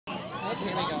Okay,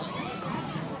 here we go.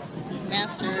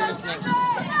 Masters mix.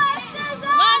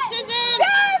 Come on, Susan!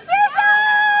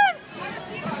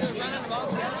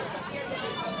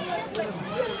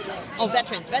 Oh,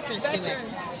 veterans 2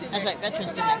 mix. That's right,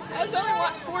 veterans 2 mix. There's only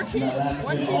 4 teams.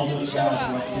 One team didn't show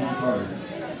up.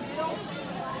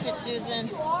 That's it, Susan.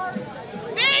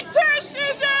 Big push,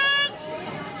 Susan!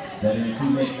 Veteran 2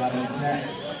 mix got on track.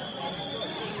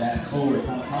 Fast forward,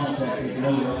 contact, take it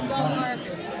over. Let's go, Mark.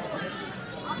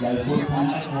 Senior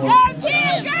watching.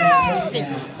 Tim.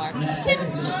 Mark. Tim.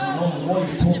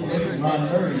 Tim Rivers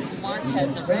and Mark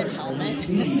has a red helmet.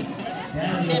 Tim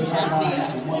has the,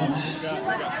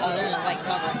 oh, there's a white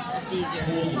cover. That's easier. I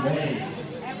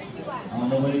don't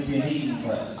know what it's been eating,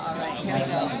 but. All right, here we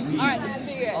go. All right, this is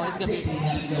big. Oh, it's going to be.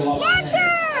 Watch her!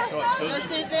 Go,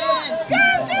 Susan! Go,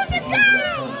 Susan, go!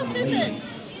 Go, Susan!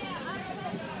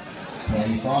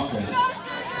 Sammy Foster.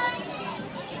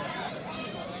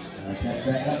 Catch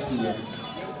back up to her.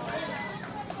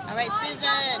 All right,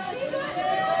 Susan!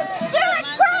 Good Come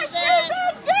on, push, Susan!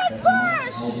 Good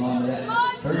push! Hold on to that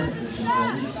third position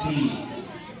for his speed.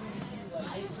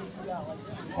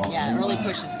 Yeah, early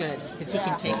push is good because he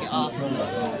can take it off.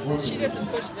 She doesn't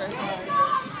push very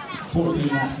hard. 14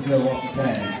 laps to go off the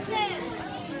tag.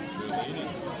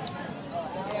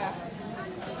 Yeah.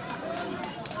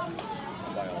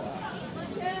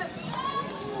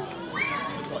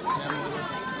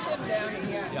 Tim Downey,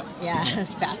 yeah. Yeah,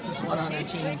 fastest one on our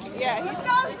team. Yeah, he's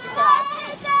pretty fast.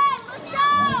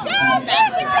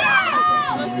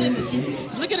 Oh, Susan, she's,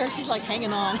 look at her, she's like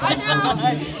hanging on.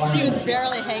 She was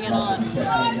barely hanging on. No.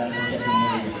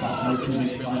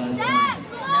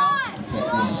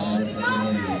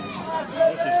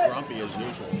 She's grumpy as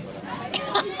usual.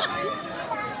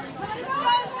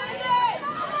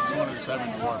 She's one of the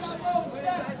 7 dwarfs.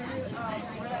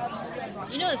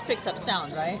 You know this picks up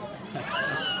sound, right?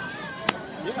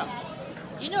 Yeah.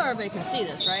 You know everybody can see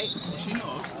this, right? She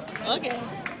knows. Okay.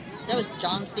 That was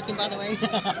John speaking, by the way.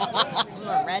 I'm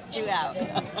gonna rat you out.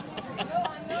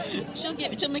 She'll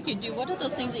make you do, what are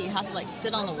those things that you have to like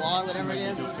sit on the wall or whatever it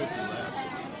is?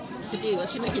 50. Well,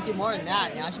 she'll make you do more than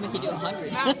that now. She'll make you do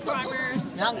 100. Mountain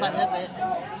climbers. Mountain climbers, that's it.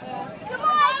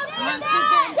 Come on,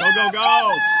 Susan. Go, go,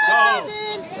 go! Go,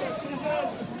 Susan.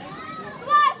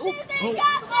 Oh.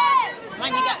 Come on,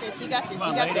 you got this, you got this, Come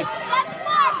on, you got lady. this.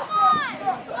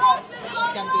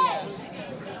 She's gonna be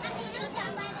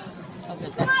oh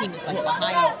good, that team is like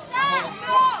behind the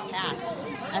whole pass.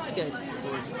 That's good.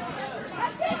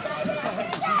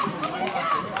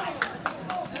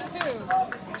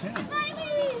 Tim.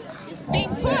 He's being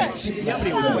pushed. Yeah, but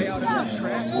he was way out on the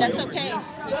track. That's okay.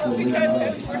 That's because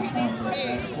that's where he needs to be.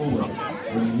 We're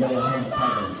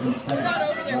not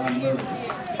over there, we can't see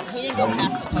it. He didn't go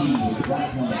past the cones. He's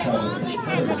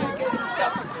not going to get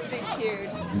himself pretty cute.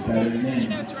 He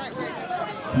knows right where he needs to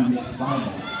be.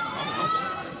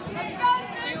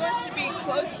 He wants to be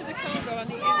close to the cone, but on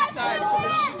the inside, so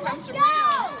when she comes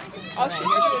around, all she Here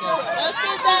she goes. does Go,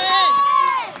 Susan!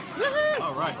 Woohoo!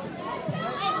 Oh, right.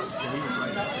 Yeah, he was right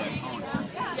at that cone.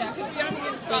 yeah, he'll be on the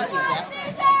Thank inside. you, Beth.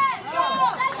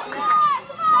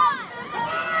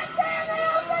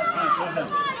 Come on, Susan.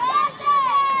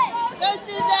 Go,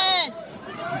 Susan!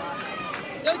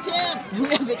 Go, Tim! We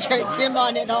haven't cheered Tim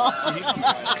on it all.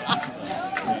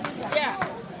 Yeah.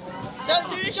 Go, As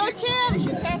soon as go, you Tim!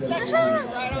 pass that corner,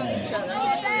 right on each other.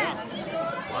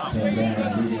 That's where you're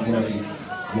supposed to be.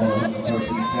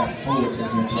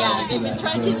 Yeah, they've been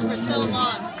trying to teach for so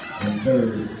long.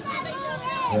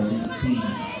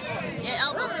 Yeah,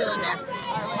 elbow's still in there.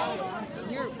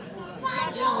 You're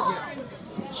dealing with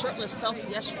your shirtless self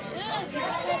yesterday, so.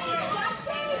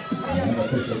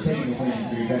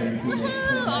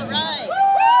 Woohoo! All right.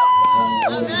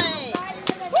 All right.